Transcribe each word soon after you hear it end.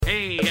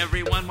Hey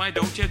everyone, why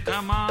don't you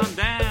come on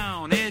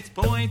down? It's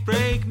Point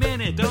Break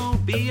Minute,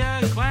 don't be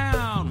a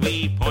clown.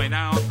 We point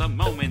out the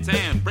moments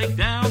and break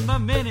down the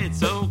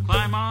minutes, so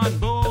climb on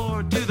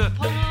board to the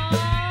Point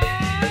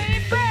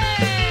Break!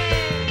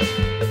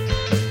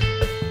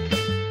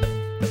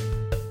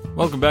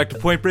 Welcome back to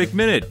Point Break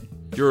Minute,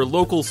 your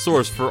local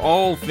source for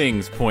all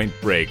things Point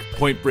Break.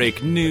 Point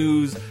Break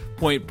news,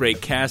 Point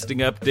Break casting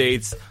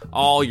updates,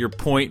 all your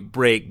Point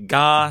Break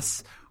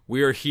goss.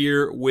 We are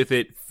here with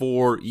it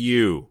for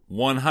you.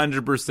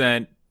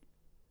 100%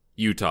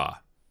 Utah.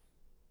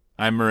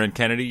 I'm Marin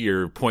Kennedy,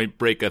 your Point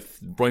Break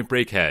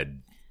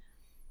head.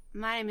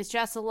 My name is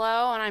Jessa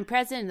Lowe, and I'm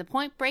president of the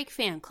Point Break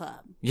fan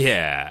club.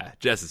 Yeah,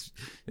 Jess,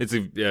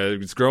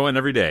 it's growing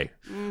every day.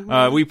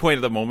 Mm-hmm. We point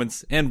at the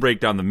moments and break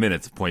down the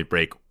minutes of Point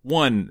Break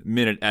 1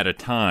 minute at a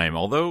time.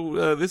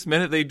 Although this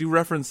minute they do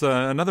reference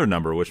another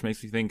number, which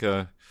makes me think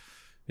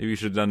maybe we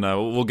should have done.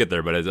 We'll get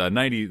there, but it's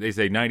 90. They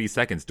say 90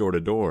 seconds door to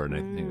door, and I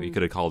think we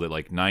could have called it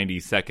like 90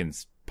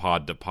 seconds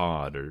pod to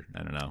pod, or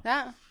I don't know.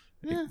 Yeah.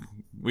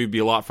 We'd be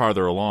a lot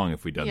farther along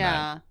if we'd done that.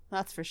 Yeah,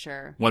 that's for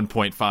sure.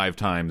 1.5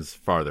 times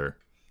farther.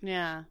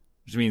 Yeah.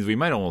 Which means we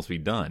might almost be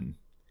done.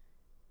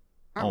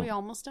 Aren't we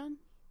almost done?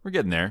 We're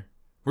getting there.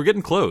 We're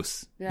getting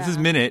close. Yeah. This is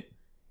minute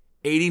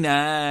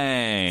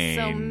 89.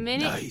 So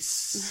minute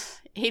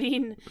Nice.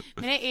 minute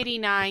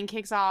 89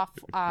 kicks off.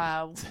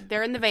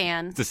 They're in the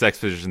van. It's a sex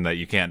position that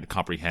you can't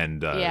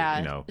comprehend. Yeah,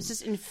 you know. it's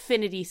just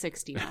infinity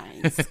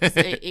 69.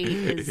 8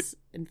 is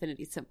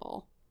infinity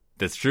simple.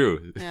 That's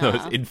true. Yeah. So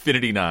it's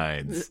infinity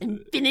nines.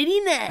 Infinity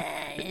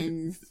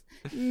nines.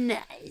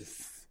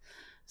 Nice.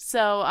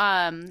 So,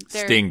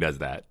 Sting does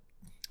that.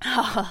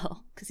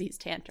 Oh, because he's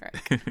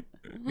tantric.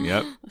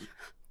 Yep.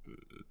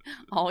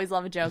 Always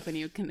love a joke when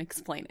you can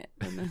explain it.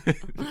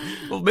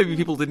 Well, maybe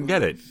people didn't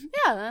get it.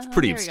 Yeah. It's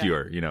pretty there we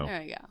obscure, go. you know.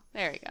 There we go.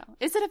 There we go.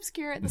 Is it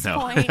obscure at this No,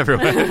 point?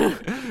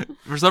 everyone.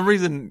 For some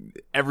reason,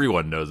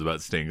 everyone knows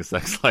about Sting's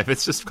sex life.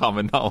 It's just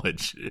common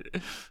knowledge.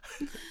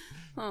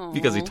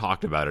 Because he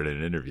talked about it in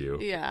an interview.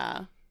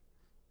 Yeah.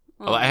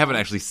 Well, I haven't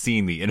actually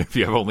seen the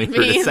interview. I've only heard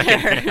Me it either.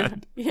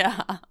 secondhand.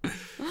 Yeah.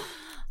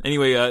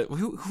 Anyway,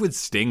 who would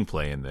Sting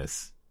play in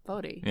this?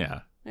 Bodhi. Yeah.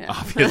 Yeah.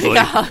 Obviously.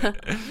 Yeah.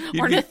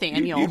 You'd Or be-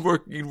 Nathaniel.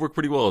 You'd work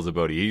pretty well as a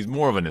Bodhi. He's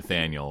more of a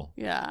Nathaniel.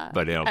 Yeah.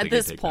 But I don't At think he'd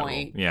this take that role.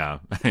 point. Yeah.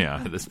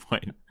 Yeah, at this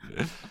point.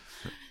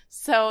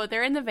 So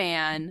they're in the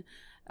van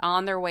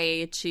on their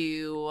way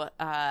to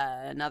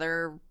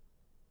another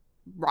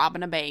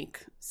robbing a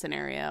bank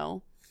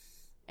scenario.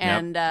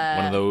 And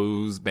One of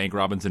those bank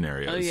robbing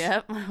scenarios. Oh,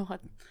 yep.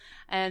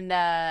 And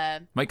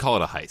Might call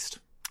it a heist.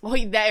 well,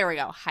 there we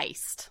go,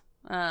 heist.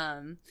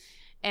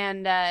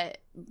 And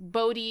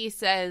Bodhi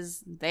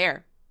says,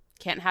 "There,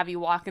 can't have you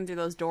walking through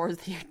those doors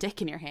with your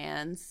dick in your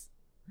hands."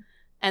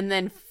 And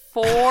then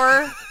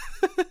 4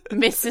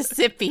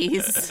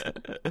 Mississippis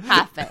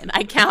happen.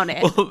 I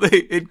counted. Well,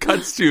 it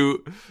cuts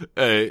to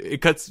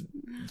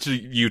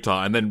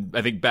Utah, and then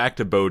I think back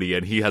to Bodhi,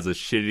 and he has a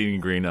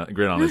shit-eating grin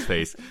on his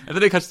face. And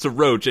then it cuts to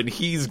Roach, and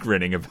he's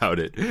grinning about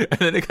it. And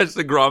then it cuts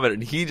to Gromit,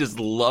 and he just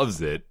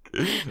loves it.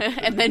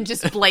 And then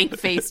just blank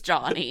face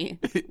Johnny.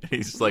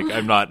 He's like,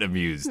 I'm not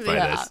amused by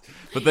Yeah. this.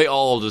 But they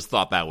all just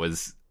thought that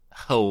was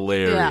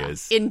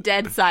hilarious. Yeah, in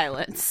dead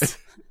silence.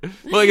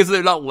 Well, I guess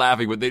they're not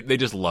laughing, but they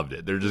just loved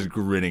it. They're just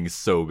grinning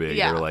so big.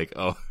 Yeah. They're like,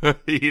 oh,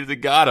 he's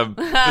got him.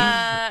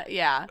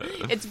 Yeah.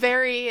 It's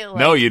very like,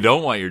 No, you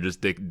don't want your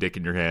just dick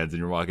in your hands and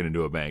you're walking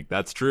into a bank.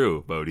 That's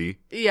true, Bodhi.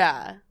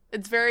 yeah.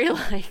 It's very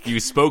like You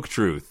spoke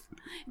truth.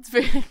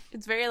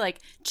 it's very like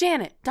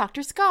Janet,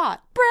 Dr.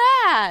 Scott,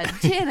 Brad,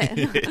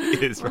 Janet.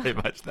 It is very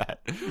much that.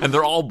 And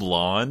they're all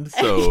blonde,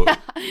 so Yeah.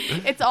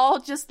 It's all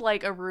just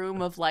like a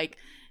room of like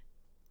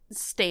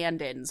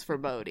stand-ins for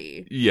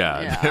Bodhi.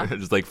 yeah.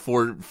 Just like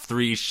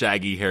 3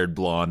 shaggy-haired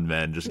blonde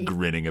men just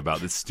grinning about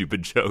this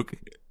stupid joke.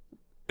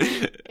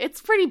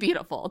 It's pretty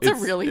beautiful. It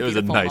was a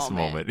beautiful nice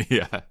moment.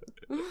 Yeah.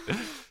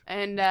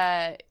 And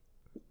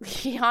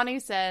Keanu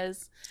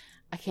says,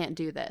 "I can't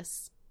do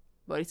this."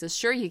 Bodhi says,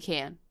 "Sure you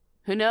can.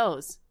 Who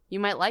knows? You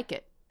might like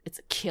it. It's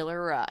a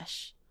killer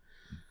rush."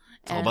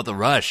 It's all about the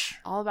rush.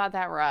 All about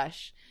that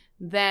rush.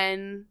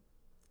 Then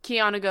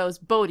Keanu goes,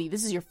 "Bodhi,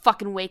 this is your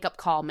fucking wake-up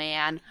call,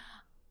 man."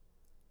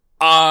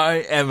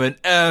 I am an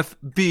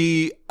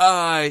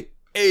FBI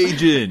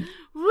agent.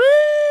 Woo!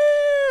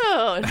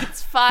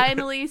 It's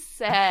finally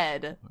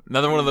said.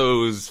 Another one of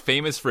those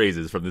famous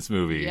phrases from this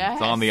movie. Yes.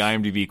 It's on the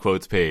IMDb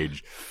quotes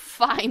page.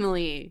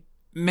 Finally.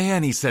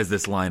 Man, he says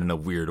this line in a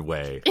weird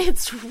way.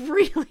 It's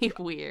really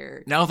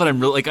weird. Now that I'm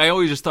really, like, I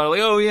always just thought,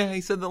 like, oh yeah,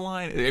 he said the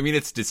line. I mean,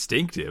 it's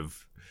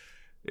distinctive.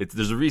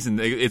 There's a reason.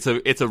 It's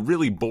a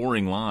really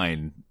boring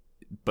line,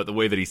 but the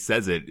way that he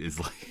says it is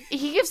like,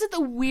 He gives it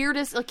the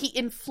weirdest, like he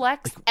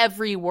inflects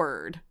every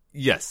word.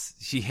 yes,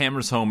 he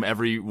hammers home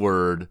every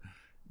word,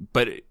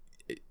 but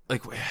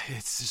like,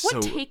 it's just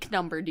What so. take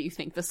number do you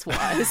think this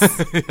was?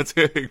 That's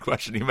a good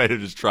question. He might have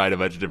just tried a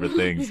bunch of different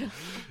things.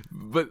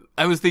 But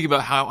I was thinking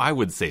about how I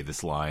would say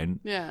this line.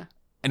 Yeah.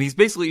 And he's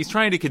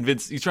trying to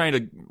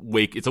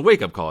it's a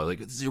wake up call. Like,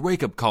 this is your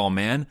wake up call,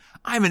 man.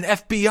 I'm an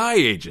FBI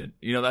agent.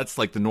 You know, that's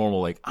like the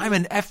normal, like, I'm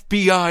an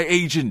FBI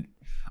agent.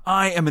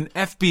 I am an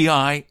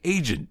FBI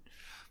agent.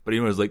 But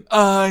he was like,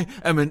 I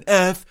am an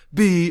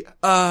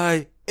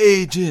FBI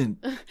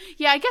agent.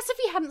 Yeah, I guess if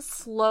he hadn't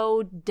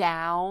slowed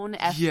down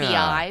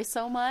FBI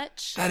so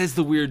much. That is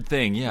the weird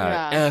thing.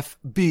 Yeah.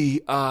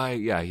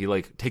 FBI. Yeah, he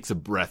like takes a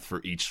breath for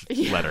each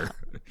letter.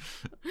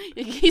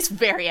 He's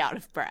very out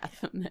of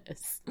breath in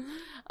this.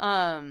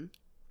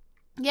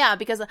 Yeah,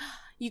 because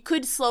you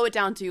could slow it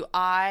down to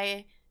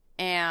I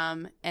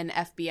am an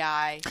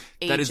FBI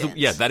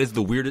agent. That is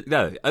the weirdest.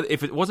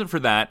 If it wasn't for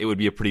that, it would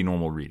be a pretty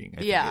normal reading.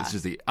 I think. It's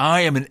just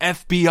I am an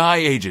FBI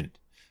agent.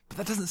 But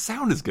that doesn't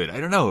sound as good.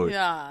 I don't know.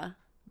 Yeah.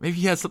 Maybe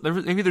he has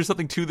maybe there's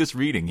something to this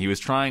reading. He was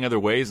trying other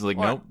ways. Like,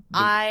 nope.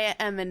 I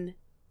am an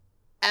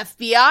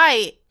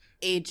FBI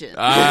agent.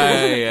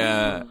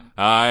 I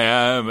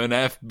am an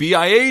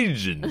FBI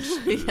agent.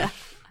 Yeah.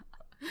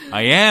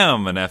 I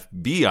am an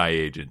FBI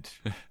agent.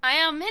 I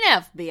am an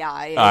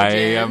FBI agent. I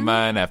am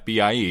an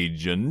FBI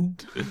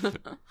agent.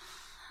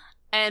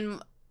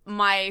 And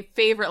my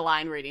favorite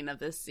line reading of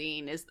this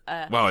scene is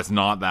wow, it's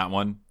not that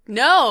one.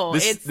 No,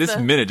 this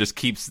minute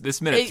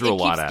threw a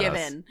lot at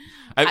us.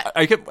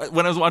 I kept,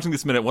 when I was watching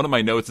this minute, one of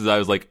my notes is I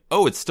was like,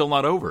 oh, it's still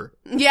not over.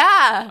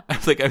 Yeah. I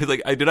was like,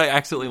 did I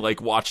accidentally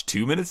like watch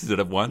 2 minutes instead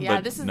of one? Yeah,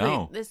 but this is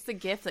the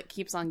gift that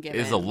keeps on giving.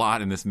 There's a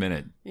lot in this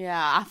minute.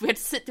 Yeah, we had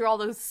to sit through all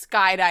those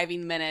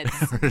skydiving minutes.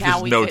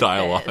 There's no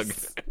dialogue.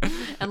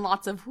 And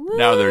lots of woo.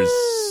 Now there's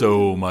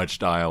so much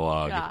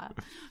dialogue. Yeah.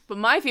 But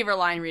my favorite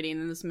line reading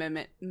in this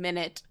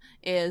minute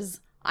is,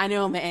 I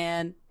know,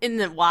 man, isn't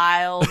it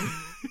wild?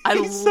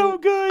 He's so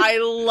good. I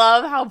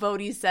love how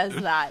Bodhi says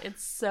that.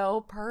 It's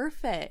so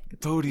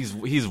perfect.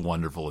 He's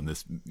wonderful in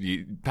this.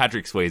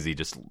 Patrick Swayze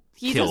just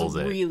kills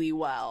it really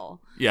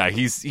well. Yeah,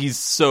 he's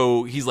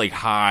like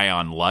high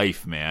on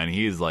life, man.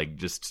 He's like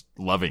just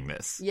loving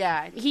this.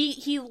 Yeah,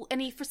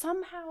 he for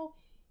somehow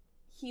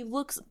he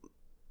looks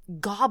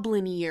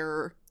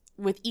goblinier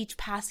with each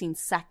passing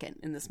second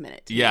in this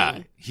minute. Yeah,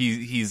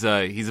 he's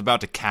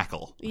about to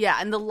cackle. Yeah,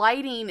 and the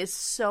lighting is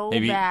so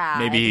bad.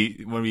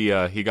 Maybe when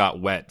he got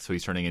wet, so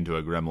he's turning into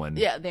a gremlin.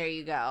 Yeah, there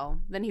you go.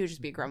 Then he would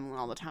just be a gremlin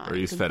all the time. Or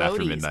he's fed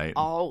after midnight.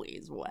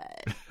 Always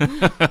wet.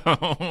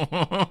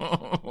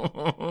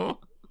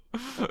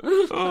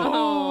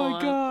 Oh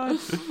my god!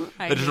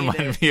 That just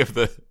reminded me of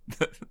that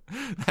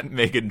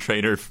Meghan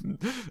Trainor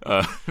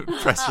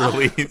press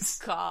release.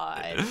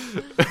 God.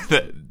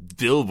 That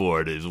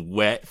billboard is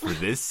wet for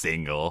this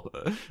single.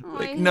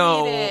 Like,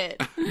 no,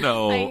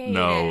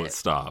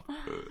 stop.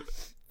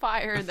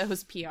 Fire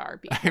those PR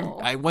people.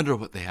 I wonder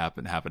what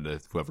happened to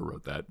whoever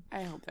wrote that.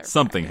 I hope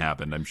something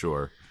happened, I'm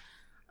sure.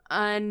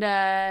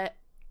 And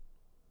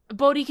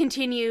Bodhi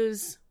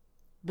continues,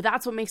 but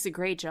that's what makes it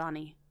great,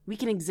 Johnny. We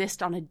can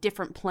exist on a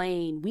different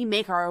plane. We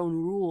make our own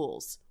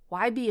rules.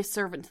 Why be a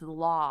servant to the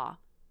law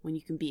when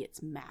you can be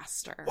its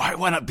master?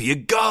 Why not be a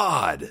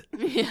god?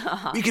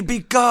 Yeah. We could be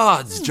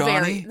gods,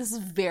 Johnny. This is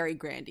very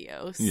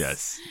grandiose.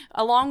 Yes.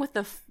 Along with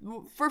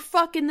we're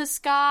fucking the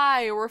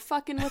sky, or we're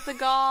fucking with the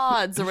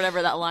gods, or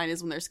whatever that line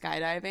is when they're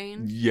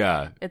skydiving.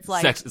 Yeah. It's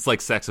like sex. It's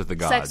like sex with the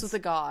gods. Sex with the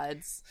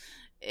gods.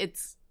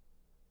 It's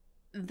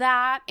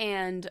that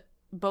and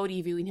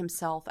Bodhi viewing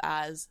himself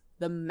as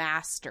the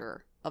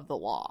master of the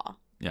law.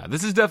 Yeah,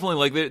 this is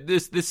definitely like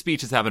this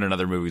speech has happened in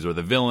other movies where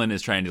the villain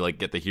is trying to like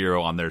get the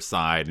hero on their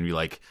side and be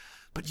like,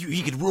 but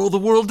he could rule the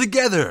world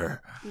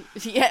together.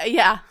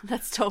 Yeah,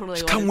 that's totally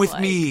just what come it's with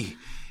like. me.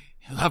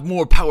 You'll have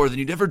more power than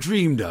you'd ever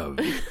dreamed of.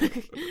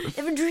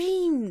 Ever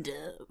dreamed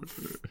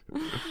of.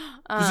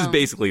 This is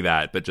basically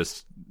that, but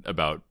just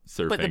about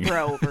surfing. But the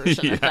bro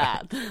version of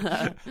that.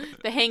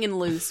 The hanging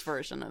loose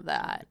version of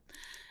that.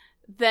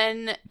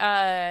 Then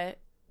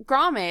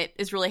Gromit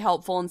is really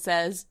helpful and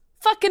says,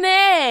 fucking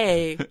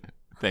A!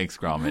 Thanks,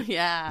 Gromit.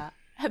 Yeah.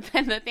 And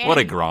then Nathaniel, What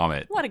a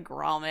Gromit. What a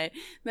Gromit.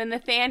 Then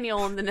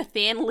Nathaniel, in the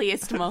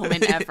Nathanieliest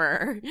moment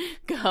ever,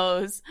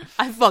 goes,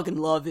 I fucking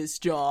love his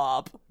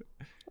job.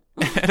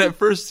 And at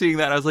first seeing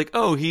that, I was like,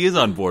 oh, he is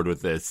on board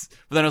with this.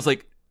 But then I was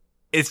like,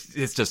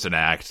 it's just an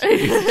act.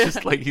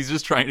 He's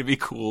just trying to be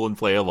cool and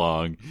play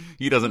along.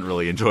 He doesn't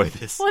really enjoy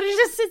this. Well,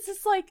 it's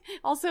just like,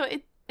 also,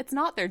 it's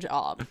not their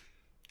job.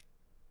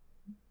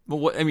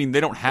 Well, they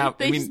don't have...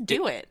 They just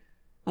do it.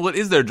 Well, it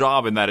is their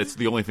job in that it's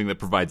the only thing that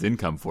provides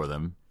income for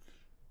them.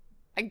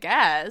 I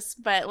guess,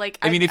 but like...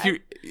 I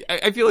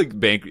feel like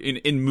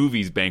in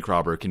movies, bank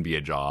robber can be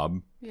a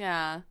job.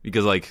 Yeah.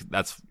 Because like,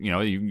 that's,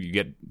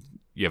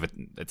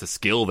 it's a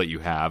skill that you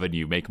have and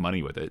you make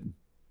money with it.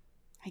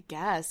 I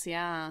guess,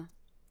 yeah.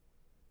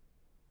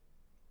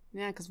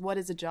 Yeah, because what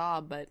is a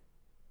job but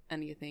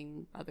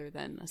anything other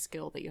than a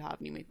skill that you have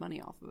and you make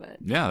money off of it?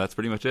 Yeah, that's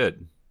pretty much it.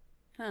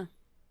 Huh.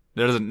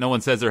 No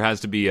one says there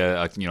has to be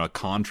a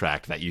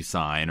contract that you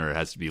sign or it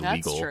has to be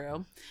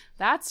legal.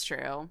 That's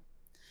true.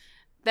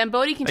 Then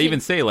Bodhi continues. I even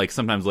say like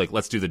sometimes like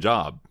let's do the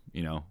job.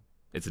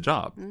 It's a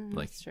job.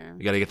 That's true.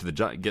 You got to get to the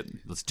job.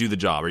 Let's do the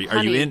job. Are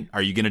you in?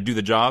 Are you going to do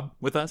the job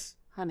with us?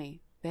 Honey,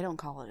 They don't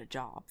call it a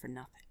job for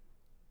nothing.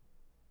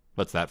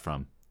 What's that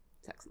from?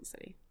 Sex and the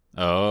City.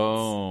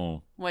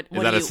 Oh.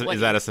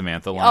 Is that a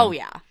Samantha line? Oh,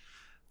 yeah.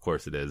 Of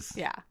course it is.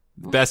 Yeah.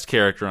 Best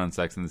character on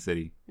Sex and the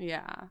City.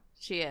 Yeah,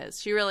 she is.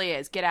 She really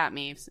is. Get at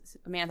me.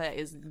 Samantha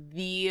is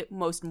the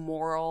most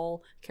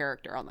moral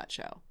character on that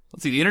show.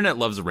 Let's see. The internet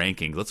loves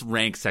rankings. Let's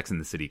rank Sex and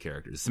the City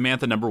characters.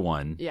 Samantha, number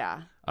 1.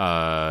 Yeah.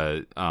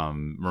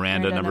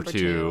 Miranda, number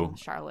 2.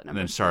 Charlotte, and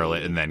then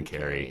Charlotte, and then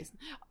Carrie.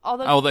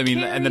 Although, I mean,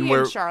 Carrie and then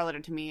we're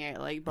Charlotte, to me,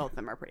 like, both of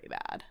them are pretty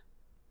bad.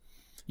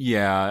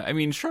 Yeah, I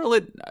mean,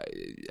 Charlotte,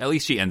 at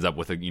least she ends up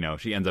with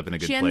she ends up in a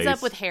good place. She ends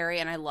up with Harry,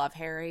 and I love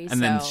Harry.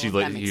 And then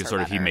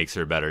he makes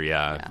her better,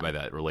 by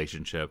that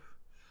relationship.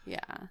 Yeah.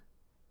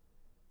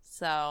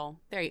 So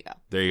there you go.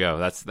 There you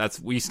go.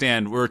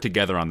 We're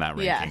together on that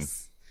ranking.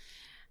 Yes.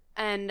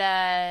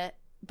 And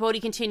Bodhi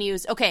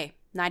continues, okay,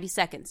 90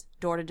 seconds,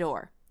 door to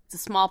door. It's a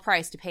small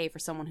price to pay for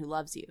someone who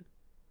loves you.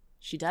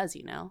 She does,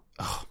 you know.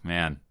 Oh,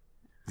 man.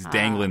 He's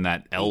dangling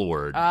that L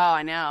word. Oh,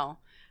 I know.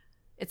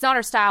 It's not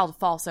her style to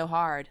fall so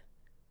hard.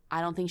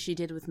 I don't think she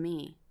did with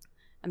me.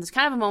 And there's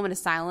kind of a moment of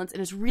silence,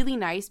 and it's really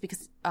nice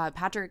because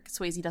Patrick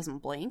Swayze doesn't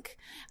blink.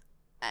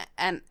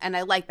 And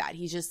I like that.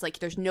 He's just like,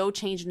 there's no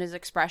change in his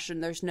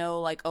expression. There's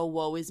no like, oh,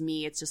 woe is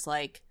me. It's just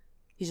like,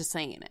 he's just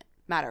saying it.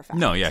 Matter of fact.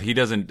 No, yeah, he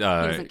doesn't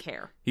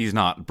care. He's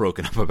not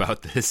broken up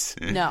about this.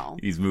 No.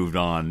 He's moved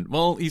on.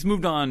 Well, he's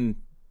moved on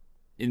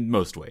in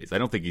most ways. I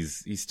don't think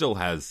he still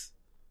has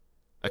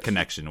a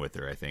connection with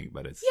her, I think,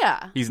 but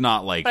he's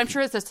not like, but I'm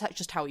sure it's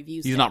just how he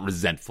views it. He's not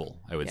resentful,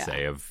 I would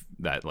say, of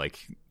that, like,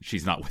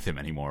 she's not with him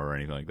anymore or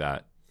anything like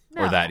that.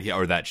 No.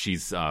 Or that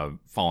she's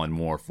fallen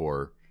more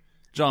for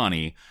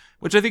Johnny,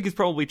 which I think is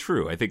probably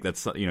true. I think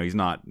that's, he's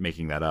not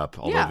making that up,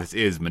 although this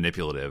is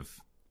manipulative.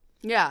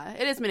 Yeah,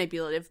 it is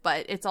manipulative,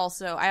 but it's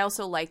also, I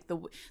also like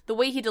the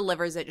way he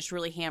delivers it just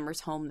really hammers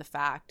home the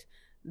fact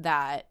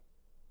that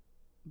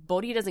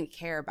Bodhi doesn't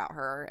care about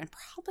her and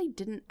probably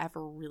didn't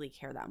ever really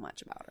care that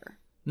much about her.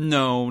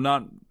 No,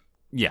 not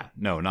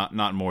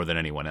more than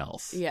anyone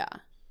else. Yeah,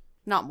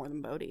 not more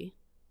than Bodhi.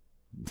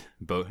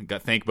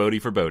 Thank Bodhi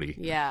for Bodhi.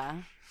 Yeah.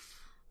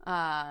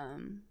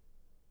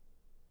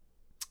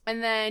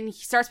 And then he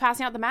starts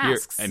passing out the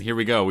masks. Here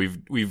we go.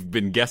 We've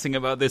been guessing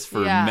about this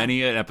for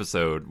many an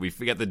episode. We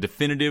got the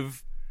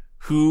definitive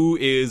who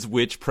is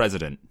which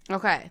president.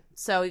 Okay.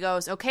 So he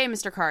goes, okay,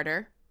 Mr.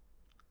 Carter.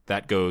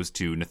 That goes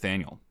to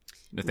Nathaniel.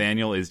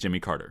 Nathaniel is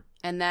Jimmy Carter.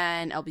 And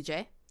then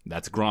LBJ.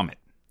 That's Gromit.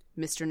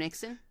 Mr.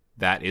 Nixon.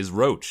 That is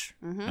Roach.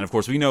 Mm-hmm. And of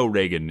course we know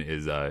Reagan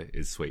is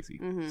Swayze.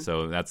 Mm-hmm.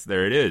 So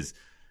there it is.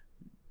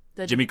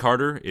 Jimmy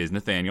Carter is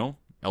Nathaniel.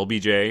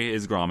 LBJ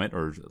is Gromit,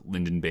 or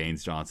Lyndon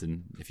Baines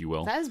Johnson, if you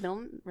will. That is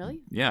villain,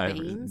 really? Yeah,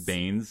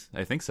 Baines,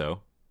 I think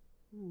so.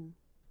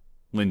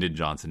 Lyndon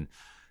Johnson,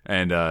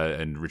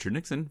 and Richard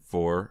Nixon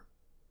for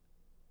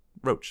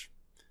Roach.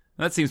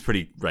 That seems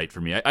pretty right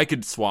for me. I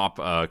could swap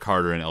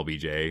Carter and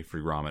LBJ for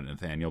Gromit and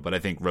Nathaniel, but I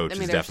think Roach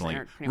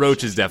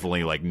is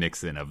definitely like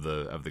Nixon of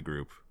the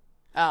group.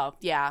 Oh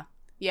yeah,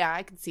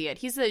 I can see it.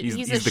 He's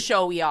the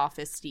showy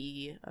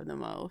offisty of the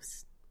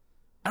most.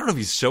 I don't know if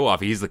he's show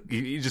off. He's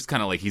just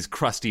kind of like, he's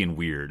crusty and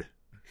weird.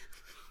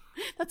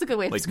 That's a good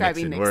way of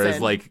describing Nixon. Whereas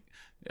like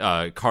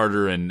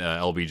Carter and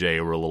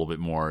LBJ were a little bit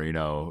more,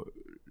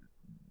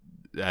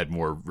 had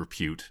more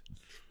repute.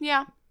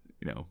 Yeah.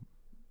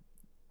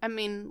 I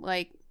mean,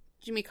 like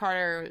Jimmy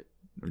Carter.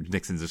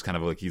 Nixon's just kind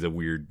of like, he's a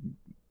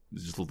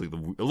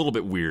little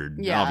bit weird.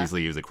 Yeah.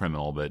 Obviously he was a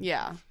criminal, but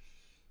yeah.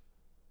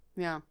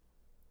 Yeah.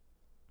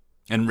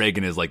 And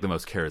Reagan is like the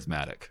most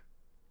charismatic.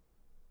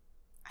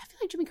 I feel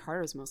like Jimmy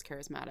Carter was the most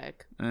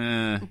charismatic.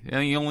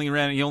 He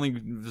only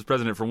was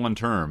president for one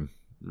term.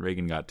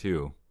 Reagan got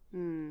 2.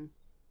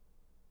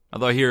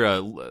 Although I hear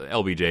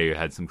LBJ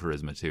had some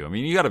charisma too. I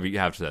mean, you got to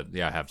have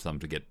some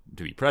to get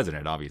to be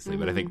president, obviously. Mm-hmm.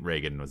 But I think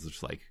Reagan was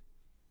just like,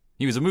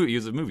 he was a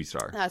movie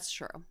star. That's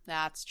true.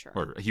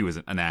 Or he was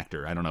an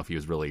actor. I don't know if he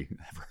was really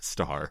ever a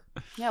star.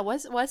 Yeah,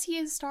 was he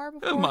a star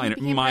before minor,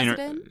 he became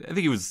president? I think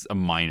he was a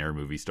minor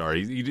movie star.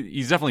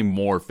 He's definitely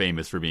more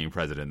famous for being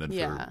president than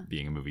for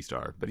being a movie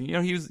star. But he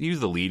was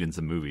the lead in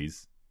some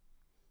movies.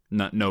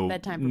 Bedtime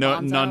for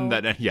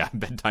Bonzo.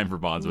 Bedtime for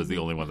Bonzo was the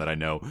only one that I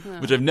know,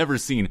 which I've never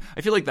seen.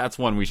 I feel like that's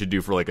one we should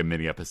do for like a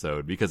mini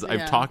episode, because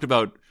I've talked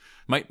about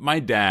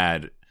my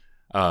dad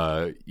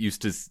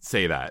used to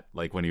say that,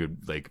 like when he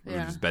would when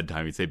it was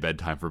bedtime, he'd say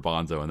Bedtime for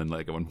Bonzo, and then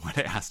like when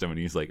I asked him, and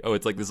he's like, oh,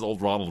 it's like this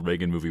old Ronald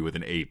Reagan movie with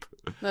an ape.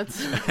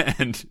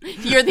 And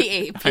you're the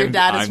ape. Your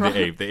dad is I'm the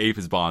ape. The ape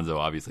is Bonzo,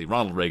 obviously.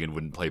 Ronald Reagan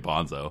wouldn't play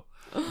Bonzo.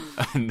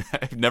 And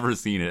I've never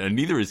seen it, and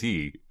neither is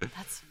he.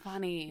 That's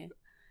funny.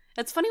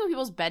 It's funny what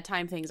people's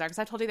bedtime things are, because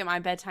I told you that my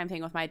bedtime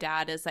thing with my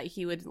dad is that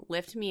he would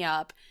lift me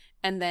up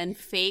and then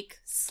fake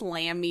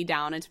slam me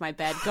down into my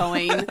bed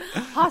going,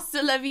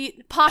 pasta la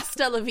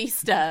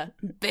vista,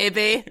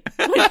 baby.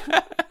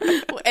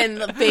 And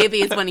the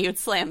baby is when he would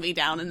slam me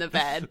down in the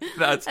bed.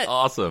 That's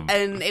awesome.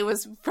 And it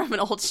was from an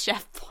old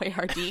Chef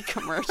Boyardee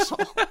commercial.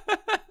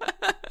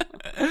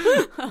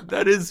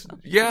 That is,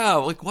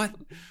 like what?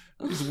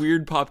 these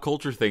weird pop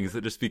culture things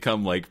that just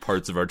become like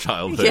parts of our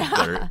childhood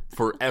that are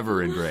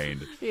forever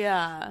ingrained.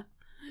 Yeah.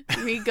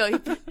 We go,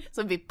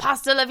 so it'd be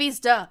pasta la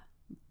vista,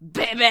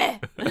 baby.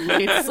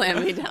 He'd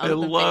slam me down. I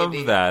love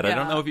baby. that. Yeah. I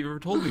don't know if you ever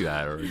told me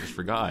that or I just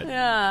forgot.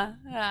 Yeah,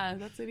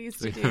 that's what he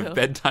used to do.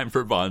 Bedtime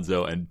for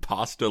Bonzo and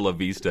pasta la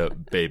vista,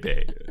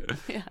 baby.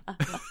 Yeah.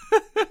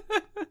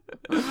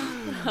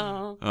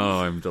 Oh,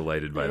 I'm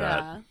delighted by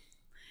that.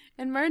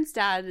 And Mern's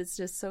dad is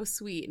just so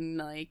sweet and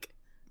like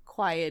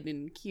quiet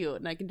and cute,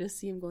 and I can just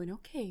see him going,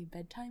 "Okay,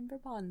 bedtime for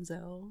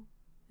Bonzo,"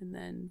 and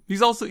then He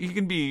has a he's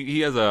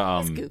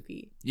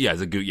goofy. Yeah,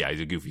 he's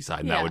a goofy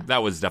side. And Yeah.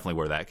 that was definitely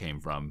where that came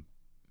from.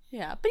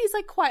 Yeah, but he's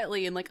like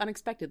quietly and like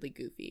unexpectedly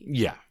goofy.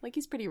 Yeah. Like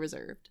he's pretty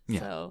reserved. Yeah.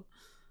 So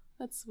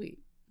that's sweet.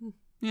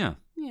 Yeah.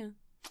 Yeah.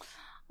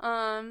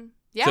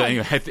 Yeah. So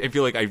anyway, I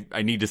feel like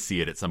I need to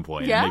see it at some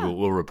point. Yeah. Maybe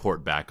we'll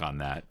report back on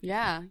that.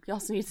 Yeah. You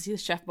also need to see the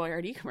Chef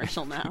Boyardee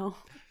commercial now.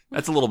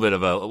 That's a little bit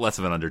of a less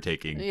of an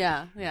undertaking.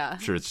 Yeah. I'm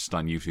sure it's just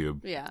on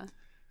YouTube. Yeah.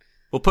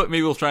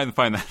 Maybe we'll try and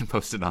find that and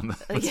post it on the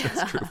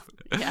listeners group.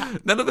 Yeah.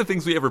 None of the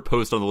things we ever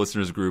post on the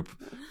listeners group,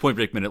 Point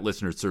Break Minute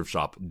Listeners Surf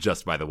Shop,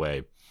 just by the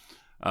way,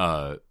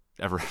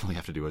 ever really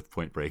have to do with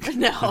Point Break.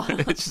 No.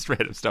 It's just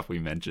random stuff we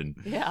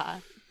mention. Yeah.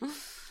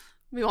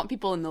 We want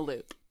people in the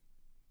loop.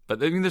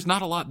 But I mean, there's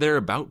not a lot there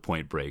about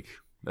Point Break.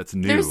 That's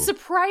new. There's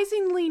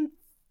surprisingly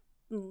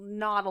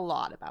not a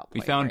lot about We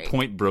Point found Break.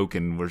 Point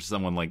Broken, where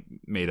someone like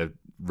made a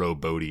Roe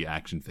Bodie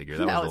action figure.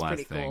 That was the last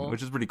pretty thing, cool.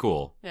 which is pretty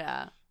cool.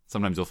 Yeah.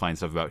 Sometimes you'll find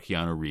stuff about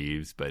Keanu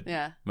Reeves, but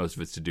Yeah. most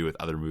of it's to do with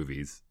other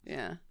movies.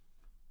 Yeah.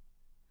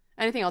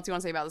 Anything else you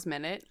want to say about this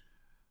minute?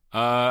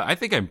 I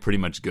think I'm pretty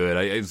much good.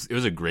 It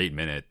was a great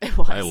minute. It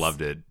was. I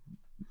loved it.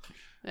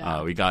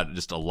 Yeah. We got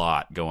just a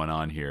lot going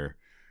on here.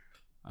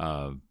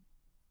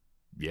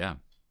 Yeah.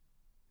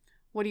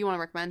 What do you want to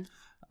recommend?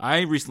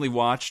 I recently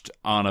watched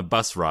On a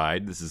Bus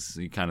Ride. This is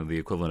kind of the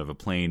equivalent of a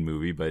plane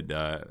movie, but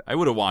I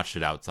would have watched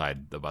it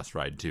outside the bus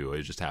ride too.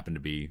 It just happened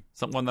to be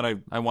someone that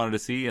I wanted to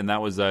see, and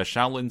that was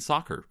Shaolin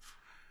Soccer.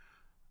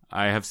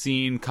 I have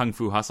seen Kung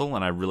Fu Hustle,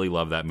 and I really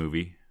love that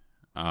movie.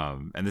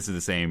 And this is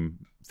the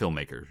same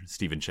filmmaker,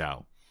 Stephen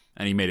Chow,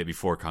 and he made it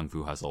before Kung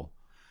Fu Hustle.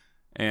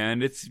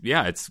 And it's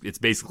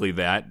basically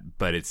that,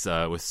 but it's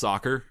with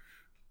soccer.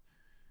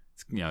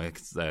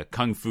 It's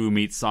Kung Fu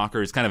meets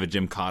soccer. It's kind of a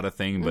Gymkhana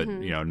thing, but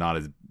not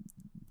as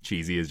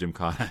cheesy as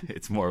Gymkhana.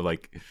 It's more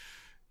like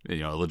a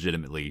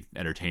legitimately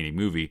entertaining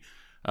movie.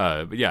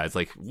 But yeah, it's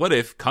like, what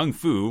if Kung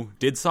Fu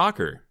did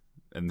soccer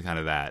and kind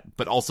of that,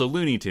 but also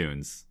Looney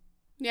Tunes?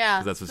 Yeah.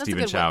 'Cause that's what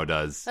Stephen Chow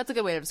does. That's a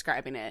good way of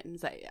describing it.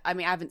 It's like, I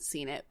mean, I haven't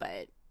seen it,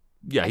 but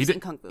Yeah, I've seen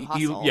Kung Fu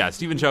Hustle.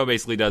 Stephen Chow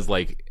basically does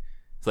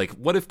it's like,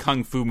 what if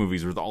Kung Fu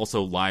movies were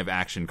also live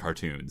action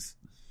cartoons?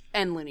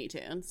 And Looney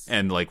Tunes.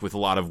 And like with a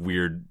lot of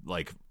weird,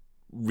 like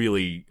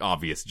really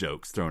obvious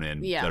jokes thrown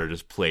in Yeah. that are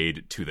just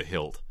played to the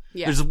hilt.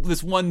 Yeah. There's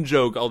this one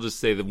joke, I'll just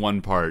say the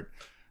one part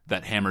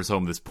that hammers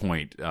home this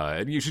point.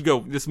 And you should go,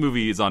 this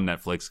movie is on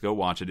Netflix. Go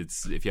watch it.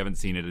 If you haven't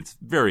seen it, it's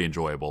very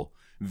enjoyable,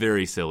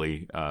 very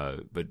silly,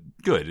 but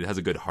good. It has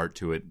a good heart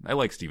to it. I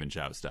like Stephen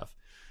Chow stuff.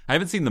 I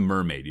haven't seen The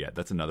Mermaid yet.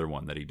 That's another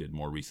one that he did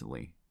more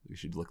recently. We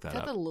should look that Is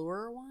that up. the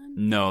lure one?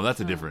 No, that's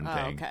a different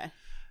thing. Okay.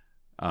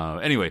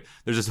 Anyway,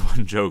 there's this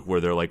one joke where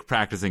they're like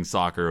practicing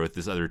soccer with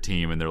this other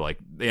team, and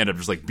they end up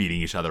just like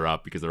beating each other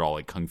up because they're all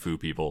like kung fu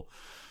people.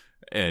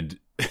 And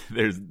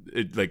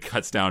it like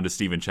cuts down to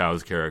Stephen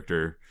Chow's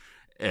character,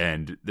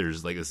 and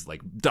there's like this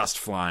like dust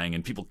flying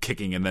and people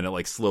kicking, and then it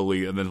like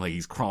slowly, and then like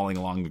he's crawling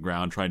along the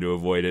ground trying to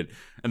avoid it,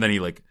 and then he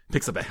like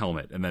picks up a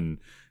helmet, and then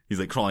he's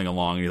like crawling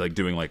along, and he's like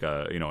doing like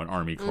a an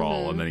army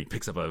crawl, and then he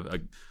picks up a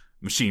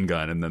machine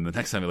gun, and then the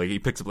next time he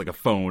picks up like a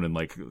phone, and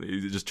like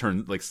it just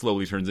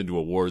slowly turns into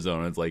a war zone.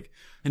 And it's like,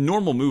 in a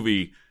normal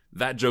movie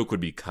that joke would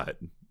be cut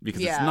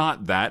because it's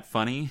not that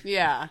funny.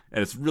 Yeah.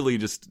 And it's really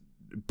just,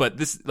 but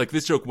this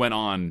joke went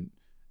on,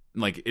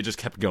 like it just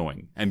kept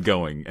going and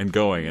going and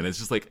going, and it's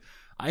just like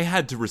I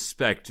had to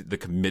respect the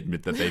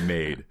commitment that they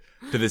made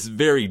to this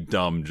very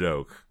dumb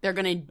joke. They're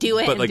gonna do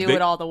it But, and like, do they-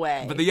 it all the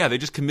way. But they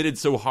just committed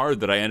so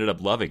hard that I ended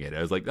up loving it.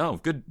 I was like, oh,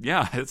 good,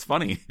 yeah, it's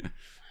funny.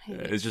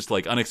 It's just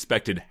like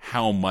unexpected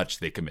how much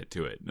they commit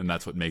to it, and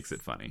that's what makes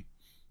it funny.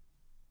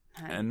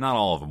 And not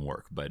all of them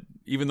work, but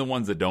even the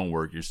ones that don't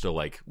work, you're still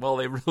like, well,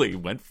 they really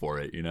went for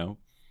it,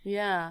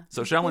 Yeah.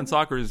 So Shaolin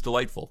Soccer is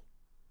delightful.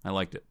 I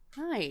liked it.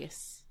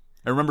 Nice.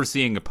 I remember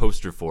seeing a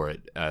poster for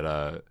it at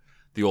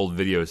the old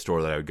video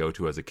store that I would go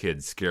to as a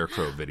kid,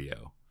 Scarecrow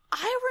Video.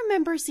 I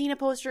remember seeing a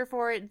poster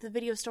for it at the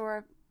video store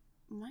of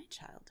my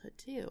childhood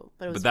too.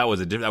 But that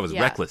was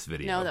Reckless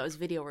Video. No, that was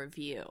Video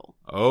Review.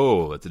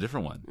 Oh, that's a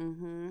different one.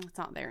 Mm-hmm. It's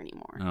not there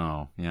anymore.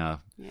 Oh, yeah.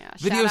 Yeah.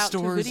 Video Shout out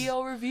stores- to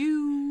Video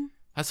Review.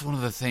 That's one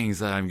of the things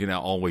that I'm going to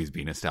always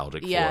be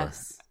nostalgic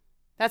Yes.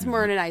 That's Mhm.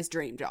 Mern and I's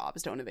dream job,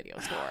 is to own a video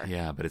store. for.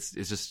 Yeah, but it's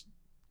just...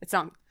 It's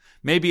not.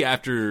 Maybe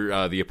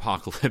after the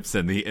apocalypse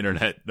and the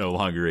internet no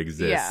longer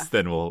exists, Yeah.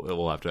 then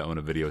we'll have to own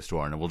a video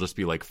store, and we'll just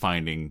be like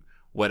finding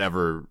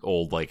whatever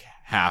old like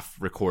half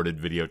recorded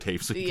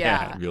videotapes we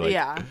can. Be like,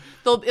 yeah.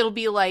 It'll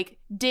be like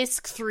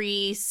disc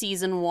 3,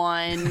 season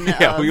 1.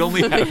 Yeah, we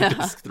only have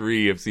disc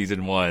 3 of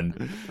season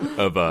 1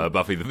 of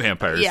Buffy the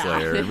Vampire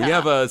Slayer. And we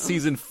have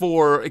season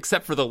 4,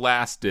 except for the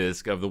last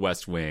disc of The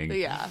West Wing.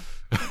 Yeah.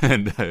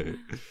 And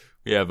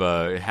we have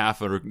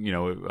half a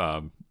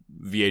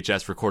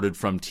VHS recorded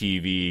from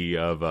TV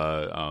of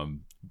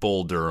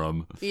Bull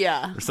Durham,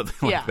 or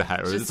something like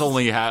that. Or it's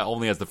only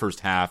has the first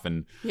half,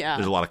 and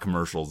there's a lot of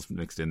commercials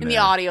mixed in there. And the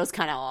audio's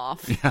kind of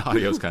off. Yeah,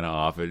 audio's kind of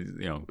off. It,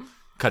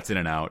 cuts in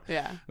and out.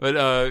 Yeah.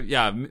 But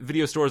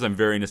video stores I'm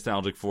very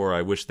nostalgic for.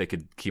 I wish they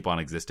could keep on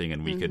existing,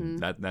 and we could.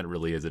 That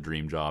really is a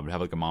dream job. To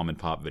have like a mom and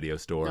pop video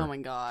store. Oh my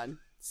god,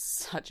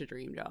 such a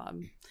dream job.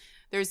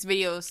 There's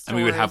video stores. And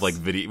we would have like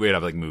we'd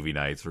have like movie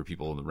nights for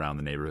people around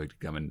the neighborhood to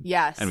come in.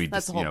 Yes, and we'd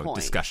that's the whole point.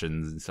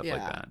 Discussions and stuff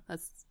like that.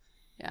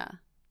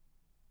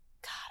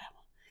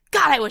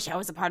 God, I wish I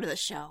was a part of the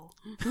show.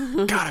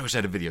 God, I wish I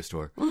had a video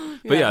store.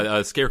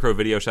 But Scarecrow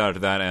Video, shout out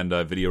to that, and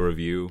Video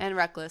Review. And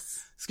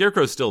Reckless.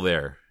 Scarecrow's still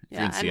there. If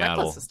you're in and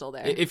Seattle. Reckless is still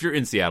there. If you're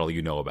in Seattle,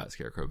 you know about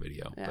Scarecrow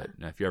Video. Yeah. But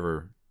if you're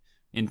ever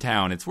in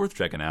town, it's worth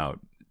checking out.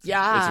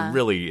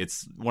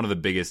 It's one of the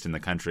biggest in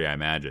the country, I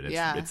imagine.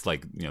 It's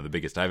like, the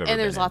biggest I've ever been. And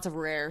there's lots of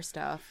rare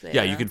stuff there.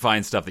 Yeah, you can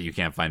find stuff that you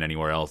can't find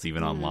anywhere else,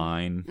 even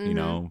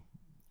online,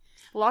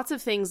 Lots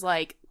of things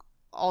like,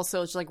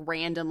 also it's like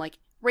random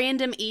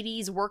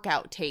 80s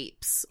workout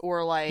tapes,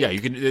 or like...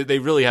 Yeah, they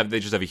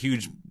just have a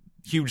huge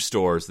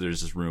store, so there's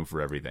just room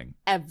for everything.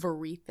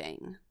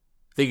 Everything.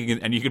 I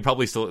think you could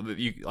probably still,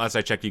 last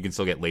I checked, you can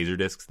still get laser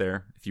discs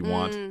there if you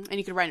want. And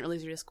you could rent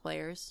laser disc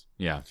players.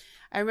 Yeah.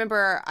 I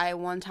remember I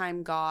one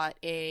time got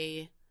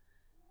a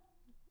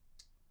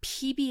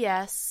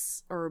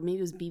PBS, or maybe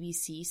it was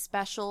BBC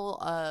special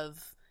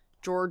of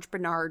George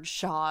Bernard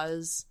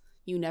Shaw's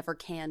You Never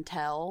Can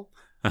Tell.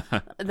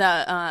 And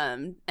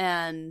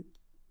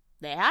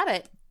they had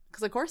it,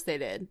 because of course they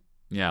did.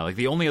 Yeah, like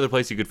the only other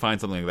place you could find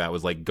something like that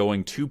was like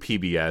going to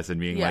PBS and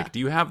being like, do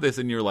you have this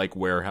in your like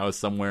warehouse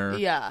somewhere?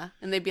 Yeah,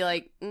 and they'd be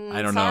like,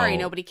 I don't sorry,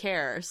 know. Nobody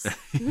cares.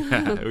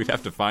 Yeah, we'd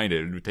have to find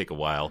it. It would take a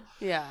while.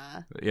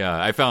 Yeah.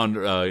 Yeah, I found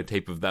a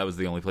tape of, that was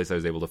the only place I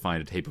was able to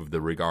find a tape of The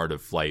Regard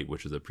of Flight,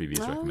 which was a previous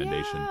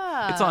recommendation.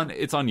 Yeah.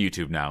 It's on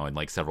YouTube now in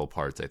like several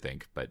parts, I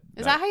think. But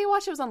Is that how you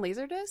watched it? It was on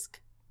Laserdisc?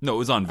 No, it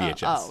was on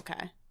VHS. Oh,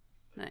 okay.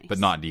 Nice. But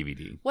not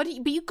DVD. But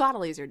you got a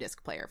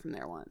Laserdisc player from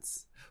there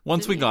once.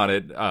 Once we got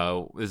it,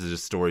 this is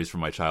just stories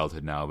from my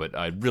childhood now, but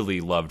I really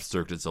loved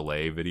Cirque du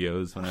Soleil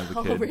videos when I was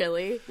a kid. Oh,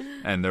 really?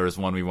 And there was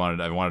one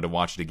I wanted to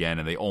watch it again,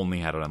 and they only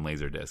had it on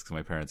Laserdisc, so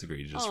my parents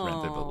agreed to just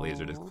rent the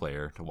Laserdisc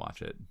player to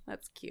watch it.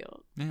 That's cute.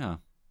 Yeah.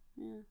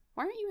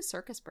 Why aren't you a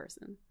circus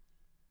person?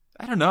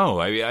 I don't know.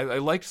 I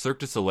liked Cirque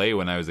du Soleil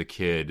when I was a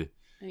kid.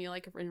 And you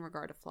like it in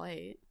regard to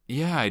Flight.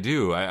 Yeah, I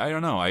do. I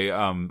don't know.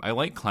 I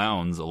like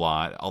clowns a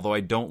lot, although I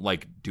don't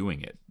like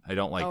doing it. I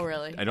don't like. Oh,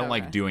 really? I don't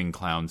like doing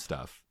clown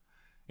stuff.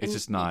 It's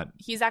just not.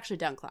 He's actually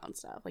done clown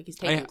stuff. Like, he's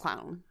taken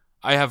clown.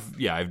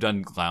 I've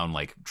done clown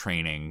like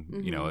training.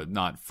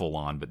 Not full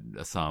on,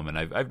 but some. And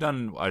I've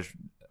done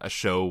a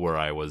show where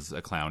I was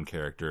a clown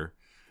character.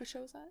 What show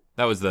was that?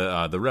 That was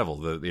the Revel,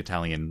 the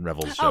Italian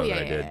Revel show that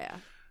I did. Yeah.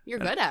 You're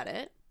good at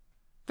it.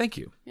 Thank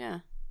you. Yeah.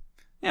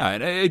 Yeah,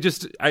 and I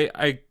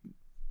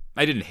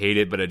didn't hate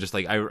it, but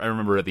I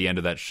remember at the end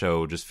of that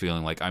show just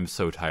feeling like I'm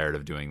so tired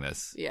of doing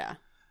this. Yeah.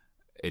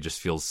 It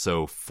just feels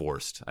so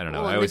forced. I don't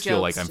know. Well, I always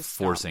feel like I'm just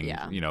forcing,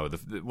 stop,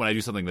 when I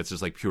do something that's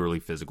just like purely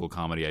physical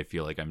comedy, I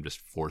feel like I'm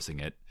just forcing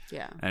it.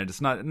 Yeah. And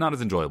it's not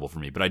as enjoyable for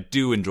me, but I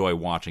do enjoy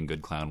watching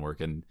good clown work,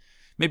 and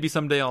maybe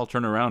someday I'll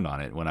turn around on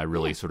it when I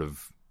really sort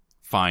of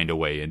find a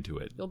way into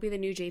it. You'll be the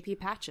new JP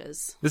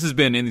Patches. This has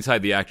been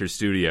Inside the Actor's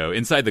Studio,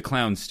 Inside the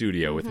Clown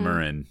Studio with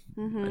Murrin.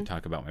 I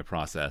talk about my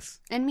process.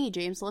 And me,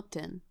 James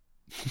Lipton.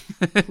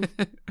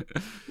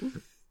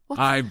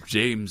 I'm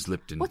James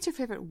Lipton. What's your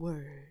favorite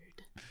word?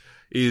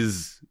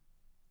 Is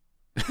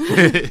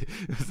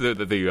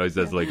the thing he always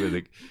says, like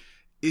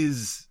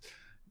is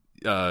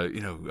think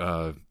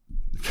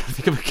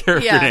of a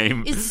character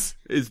name is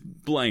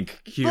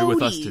blank here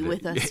Bodhi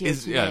with us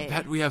today.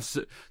 today. We have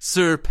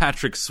Sir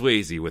Patrick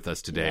Swayze with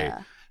us today.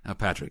 Yeah. Now,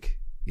 Patrick,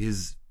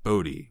 is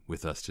Bodhi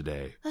with us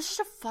today? That's just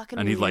a fucking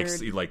and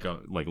weird.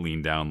 he'd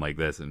lean down like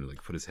this and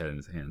like put his head in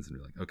his hands and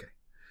be like, okay.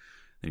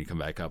 Then you come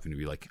back up and you'd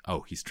be like,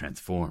 oh, he's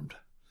transformed.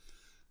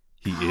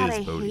 He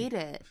is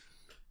Bodhi.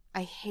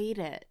 I hate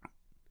it.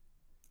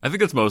 I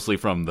think it's mostly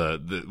from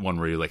the one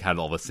where you like had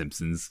all the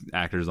Simpsons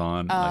actors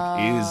on.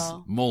 Like, is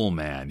Mole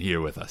Man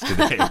here with us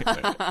today?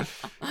 I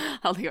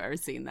don't think I've ever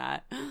seen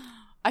that.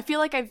 I feel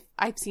like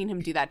I've seen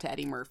him do that to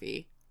Eddie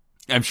Murphy.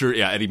 I'm sure,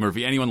 yeah, Eddie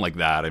Murphy, anyone like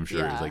that, I'm sure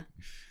Yeah. is like,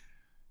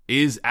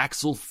 is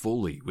Axel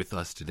Foley with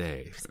us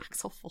today?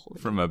 Axel Foley.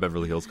 From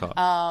Beverly Hills Cop.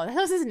 Oh, that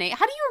was his name.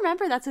 How do you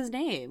remember that's his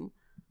name?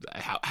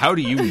 How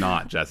do you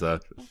not, Jessa?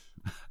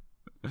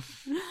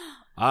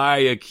 I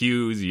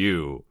accuse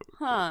you.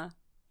 Huh.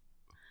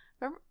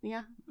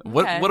 Yeah.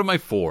 What okay. What am I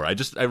for? I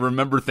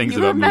remember things You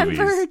about remember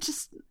movies.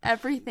 just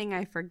everything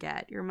I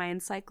forget. You're my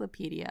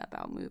encyclopedia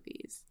about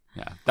movies.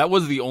 Yeah, that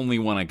was the only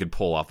one I could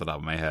pull off the top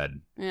of my head.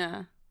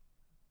 Yeah.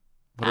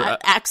 What are-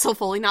 Axel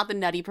Foley, not the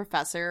Nutty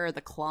Professor or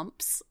the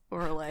Clumps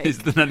or like is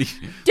the Nutty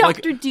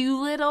Dr.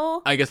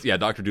 Doolittle. I guess, yeah,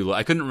 Dr. Doolittle.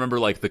 I couldn't remember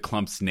like the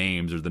Clump's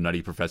names or the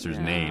Nutty Professor's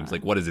Yeah. names.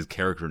 Like, what is his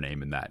character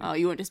name in that? Oh,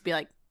 you wouldn't just be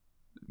like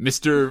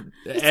Mr.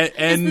 is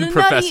N the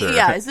Professor.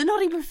 Nutty, is the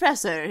Nutty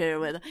Professor here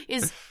with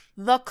is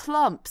the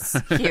Clumps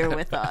here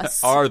with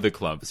us? Are the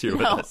Clumps here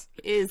with No, us?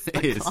 is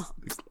the Is.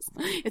 Clumps.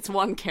 It's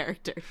one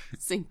character,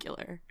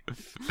 singular.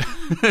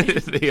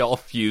 They all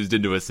fused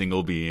into a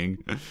single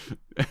being.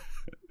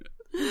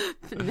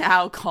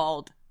 Now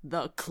called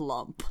the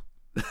Clump,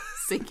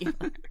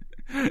 singular.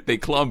 They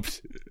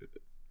clumped.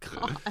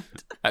 God,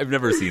 I've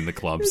never seen the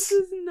Clumps. this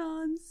is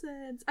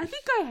nonsense. I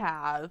think I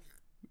have.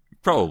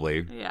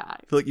 Probably. Yeah, I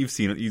feel like you've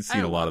seen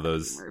a lot of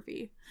those.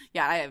 Murphy.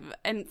 Yeah, I have,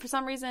 and for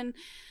some reason,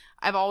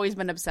 I've always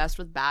been obsessed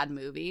with bad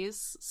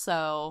movies.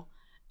 So,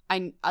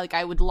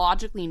 I would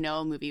logically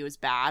know a movie was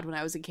bad when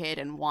I was a kid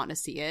and want to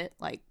see it.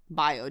 Like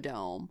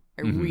Biodome,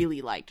 I Mhm.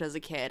 really liked as a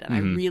kid, and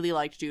Mhm. I really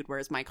liked Dude,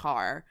 Where's My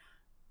Car,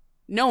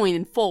 knowing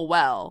in full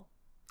well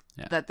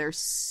Yeah. that they're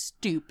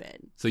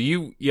stupid. So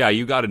you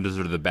got into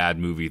sort of the bad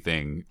movie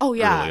thing Oh,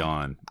 yeah. early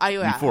on.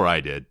 Yeah. Before I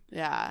did.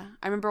 Yeah.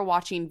 I remember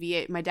watching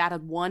my dad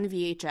had one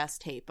VHS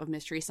tape of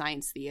Mystery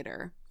Science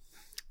Theater.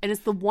 And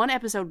it's the one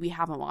episode we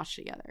haven't watched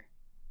together.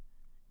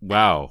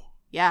 Wow.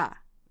 Yeah.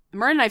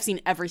 Myrna and I've seen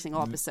every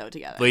single episode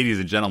together. Ladies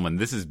and gentlemen,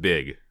 this is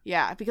big.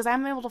 Yeah, because I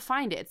haven't been able to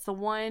find it. It's the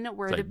one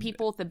where It's the like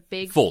people with the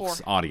big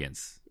Folks,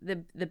 audience. the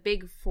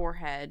big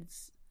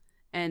foreheads,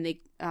 and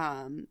they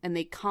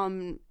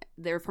come.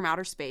 They're from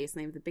outer space, and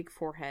they have the big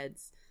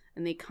foreheads,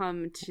 and they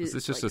come to. Is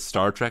this just like, a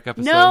Star Trek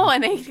episode? No,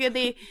 and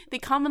they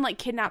come and like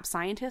kidnap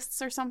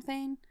scientists or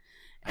something.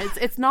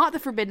 It's not the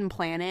Forbidden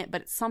Planet,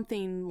 but it's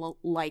something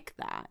like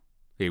that.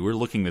 Okay, we're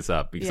looking this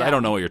up because Yeah. I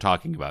don't know what you're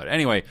talking about.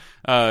 Anyway,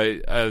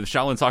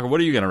 Shaolin Soccer,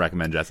 what are you going to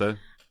recommend, Jessa?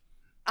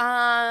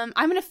 I'm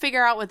gonna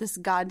figure out what this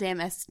goddamn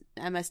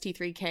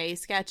MST3K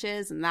sketch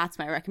is, and that's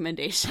my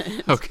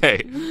recommendation.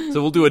 Okay,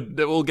 so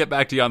we'll get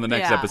back to you on the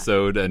next Yeah.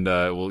 episode, and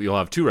you'll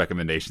have two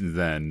recommendations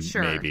then,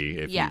 Sure. maybe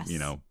if Yes.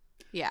 you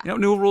Yeah.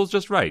 New Rules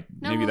just right.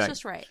 No, maybe it's that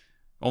just right.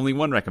 only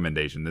one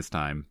recommendation this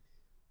time.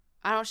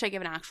 I don't. Should I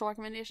give an actual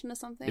recommendation to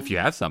something? If you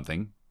have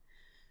something,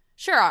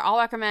 Sure, I'll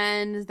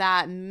recommend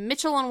that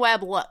Mitchell and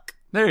Webb look.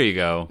 there you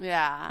go.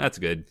 Yeah. That's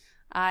good.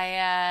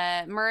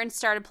 Mern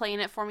started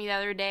playing it for me the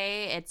other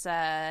day. It's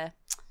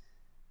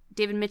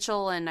David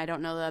Mitchell and I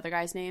don't know the other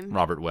guy's name.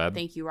 Robert Webb.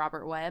 Thank you,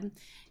 Robert Webb.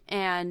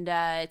 And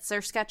it's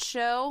their sketch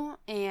show,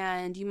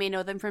 and you may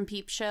know them from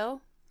Peep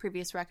Show,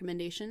 previous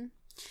recommendation.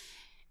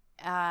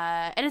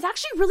 And it's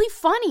actually really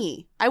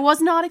funny. I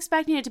was not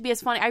expecting it to be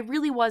as funny. I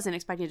really wasn't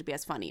expecting it to be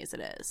as funny as it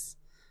is.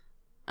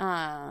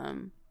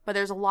 But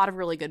there's a lot of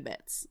really good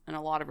bits and a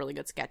lot of really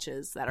good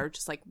sketches that are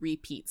just like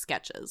repeat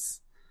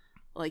sketches.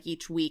 Like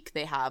each week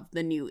they have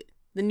the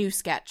new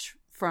sketch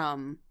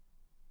from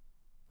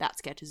that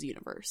sketch's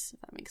universe,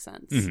 if that makes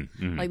sense.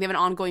 Mm-hmm, mm-hmm. Like they have an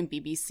ongoing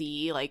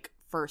BBC like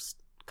first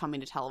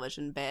coming to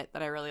television bit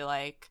that I really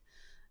like.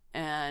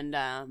 And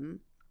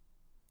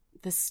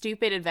the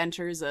stupid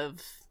adventures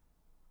of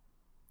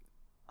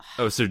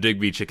Sir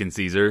Digby Chicken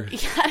Caesar.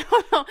 I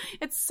don't know.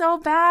 It's so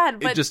bad,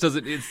 but It just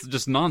doesn't. It's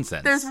just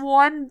nonsense. there's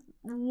one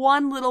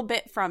little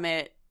bit from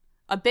it,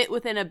 a bit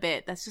within a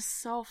bit that's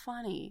just so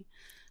funny.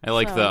 I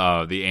like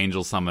So- the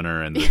Angel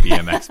Summoner and the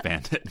BMX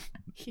Bandit.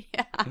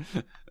 Yeah.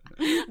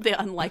 The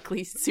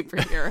unlikely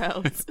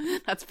superheroes.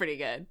 That's pretty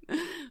good.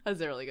 That's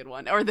a really good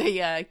one. Or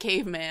the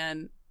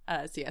caveman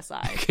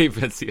CSI.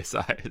 Caveman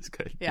CSI is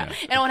good. Yeah.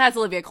 And one has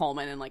Olivia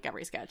Colman in like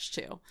every sketch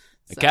too.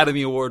 So,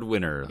 Academy Award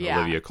winner Yeah.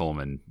 Olivia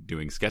Colman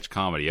doing sketch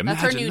comedy.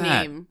 That's Imagine her new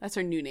that. name. That's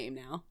her new name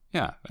now.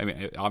 Yeah, I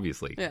mean,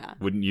 obviously. Yeah.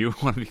 Wouldn't you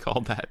want to be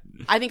called that?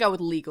 I think I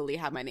would legally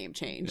have my name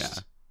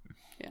changed.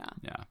 Yeah.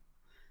 Yeah.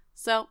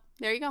 So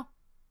there you go.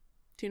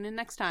 Tune in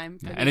next time.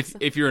 for Yeah. the And next-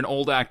 if you're an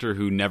old actor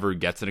who never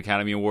gets an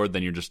Academy Award,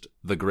 then you're just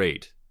the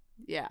great.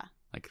 yeah.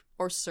 Like-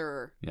 or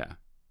sir Yeah.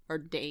 or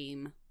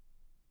dame.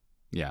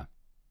 Yeah.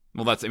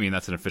 Well, that's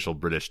an official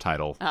British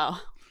title.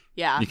 Oh,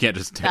 yeah. You can't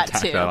just that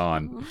tack too. that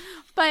on.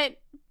 But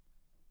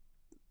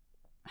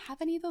have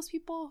any of those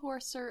people who are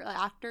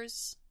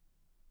actors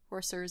who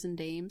are sirs and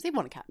dames? They've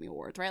won Academy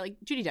Awards, right? Like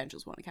Judi Dench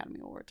has won Academy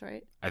Awards,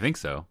 right? I think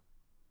so.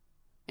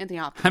 Anthony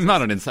Hopkins. I'm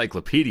not an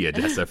encyclopedia,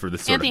 Jessa, for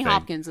this sort Anthony of thing.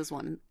 Hopkins has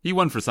won. He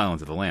won for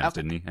Silence of the Lambs,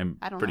 Okay. didn't he? I'm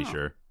I don't pretty know.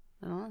 sure.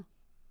 I don't know.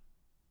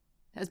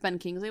 Has Ben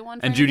Kingsley won?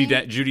 For And Judi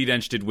anything?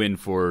 Dench did win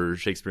for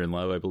Shakespeare in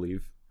Love, I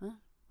believe. Huh.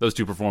 Those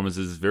two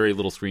performances, very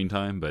little screen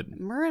time, but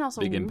Murren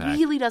also big impact.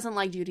 really doesn't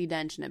like Judi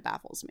Dench, and it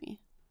baffles me.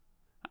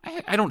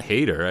 I don't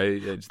hate her. I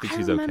just think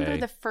she's I remember okay.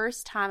 the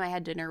first time I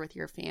had dinner with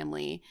your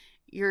family,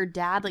 your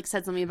dad like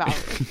said something about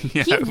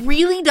Yeah. he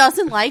really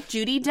doesn't like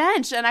Judi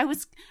Dench, and I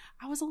was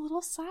a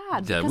little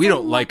sad. Yeah, because we I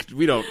don't lo- like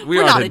we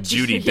We're are not the a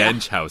Judi yeah.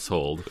 Dench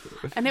household.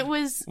 and it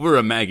was, We're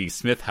a Maggie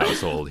Smith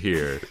household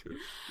here.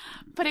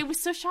 but it was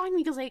so shocking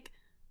because like,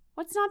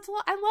 what's not to?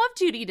 I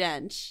love Judi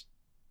Dench.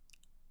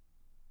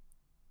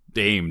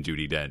 Dame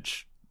Judi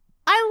Dench.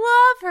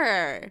 I love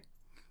her.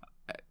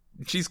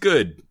 She's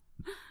good.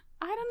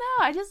 I don't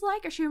know. I just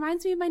like her. She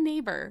reminds me of my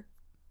neighbor.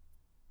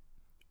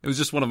 It was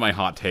just one of my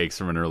hot takes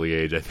from an early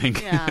age, I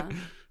think. Yeah.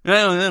 I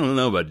don't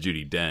know about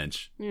Judi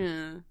Dench.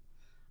 Yeah.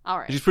 All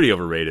right. She's pretty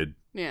overrated.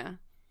 Yeah.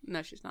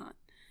 No, she's not.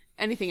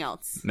 Anything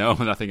else? No,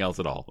 nothing else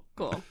at all.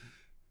 Cool.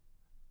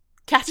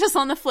 Catch us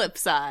on the flip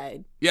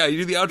side. Yeah, you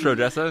do the outro,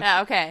 Jessa.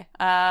 Yeah, okay.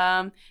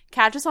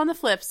 Catch us on the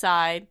flip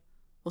side.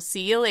 We'll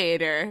see you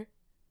later.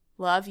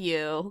 Love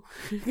you.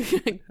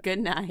 Good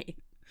night.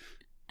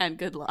 And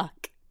good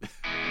luck.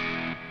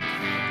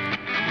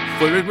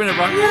 Point Break Minute,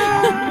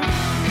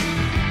 Rock.